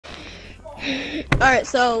Alright,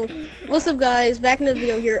 so what's up guys, back in the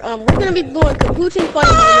video here. We're gonna be doing capuchin funny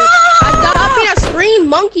moment. I got me a scream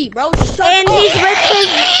monkey, bro. Shut and up. He's with his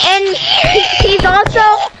he's also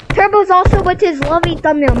Turbo's also with his lovely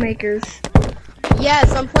thumbnail makers.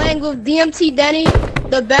 Yes, I'm playing with DMT Denny,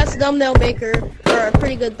 the best thumbnail maker, or a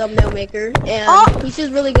pretty good thumbnail maker, and he's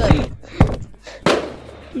just really good.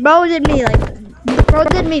 Bro did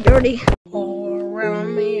me dirty. All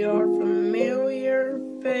around me are familiar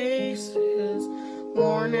faces,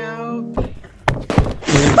 worn out.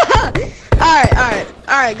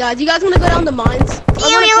 Alright, guys. You guys want to go down the mines? Go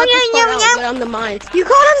down the mines. You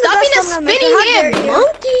called him Stop being a the best spinning head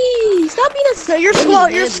monkey. Stop being a spinning You're slow.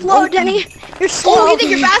 You're head slow, monkey. Denny. You're slow. Oh, you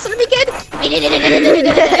think you're faster than me, kid?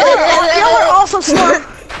 You're also slow.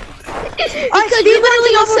 Because you're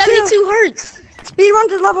literally on 72 hertz. Speed run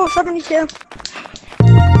to level 72.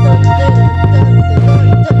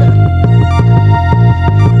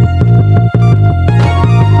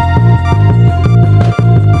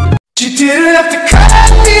 You didn't have to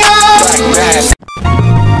cut me off like that.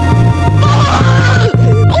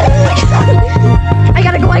 I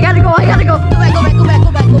gotta go. Go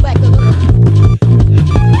back.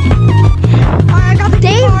 I got the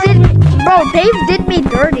Dave did me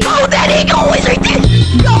dirty. Oh, that eagle is right there.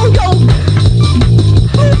 Go.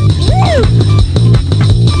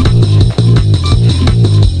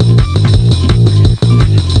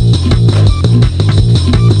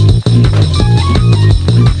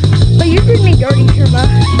 But you did me dirty, Turbo.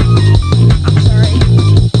 I'm sorry.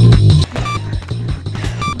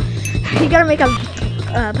 You gotta make a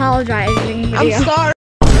apologizing video. I'm sorry.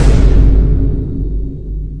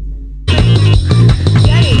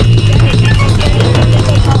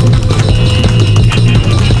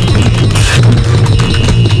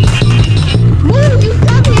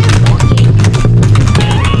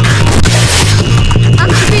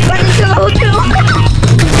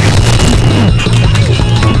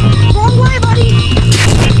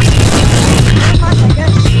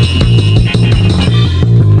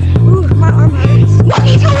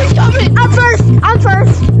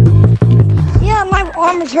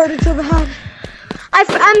 Hurted so bad.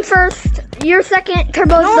 I'm first. You're second.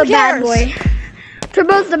 Turbo's the bad boy.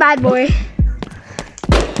 Turbo's the bad boy.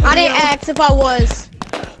 I didn't ask if I was.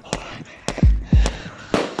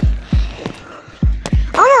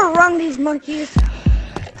 I'm gonna run these monkeys.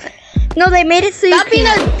 No, they made it so you Stop being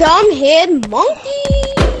a dumb head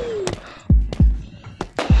monkey.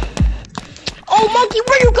 Oh, monkey,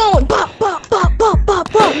 where you going? Bop.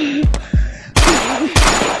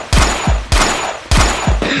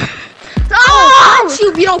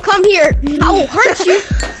 If you don't come here, I will hurt you.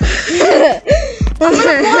 I'm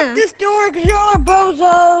gonna block this door because y'all are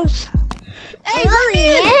bozos. Hey, let me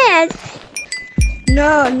in. Yes.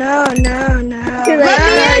 No. Let me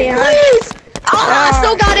in, please. I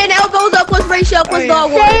still got in. Elbows up was ratio up was dog.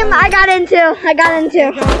 Same. I got into.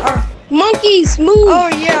 Monkeys, move. Oh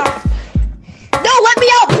yeah. No, let me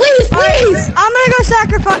out, please. I'm gonna go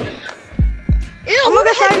sacrifice. Ew, I'm gonna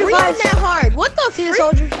go sacrifice sacrifice. that hard. What the See the freak?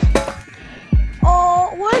 soldiers. Oh,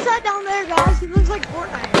 what is that down there, guys? He looks like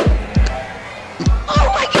Fortnite.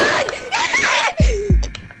 Oh my god!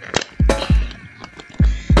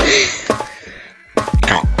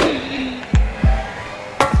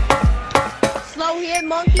 Slow head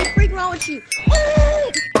monkey, freak wrong with you.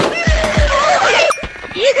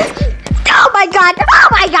 Oh my god! Oh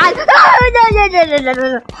my god! No.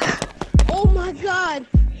 Oh my god.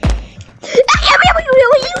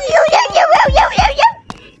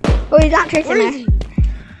 Oh, he's not chasing Where is me. he?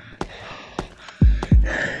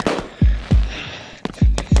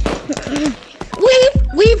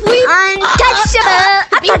 Weave.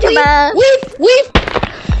 Untouchable. Weave.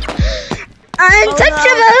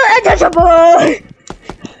 Untouchable.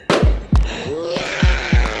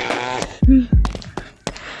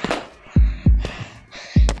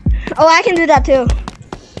 Oh, I can do that too.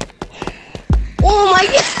 Oh my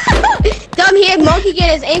god. Dumb head monkey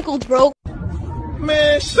get his ankles broke.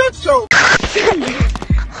 Man, shut your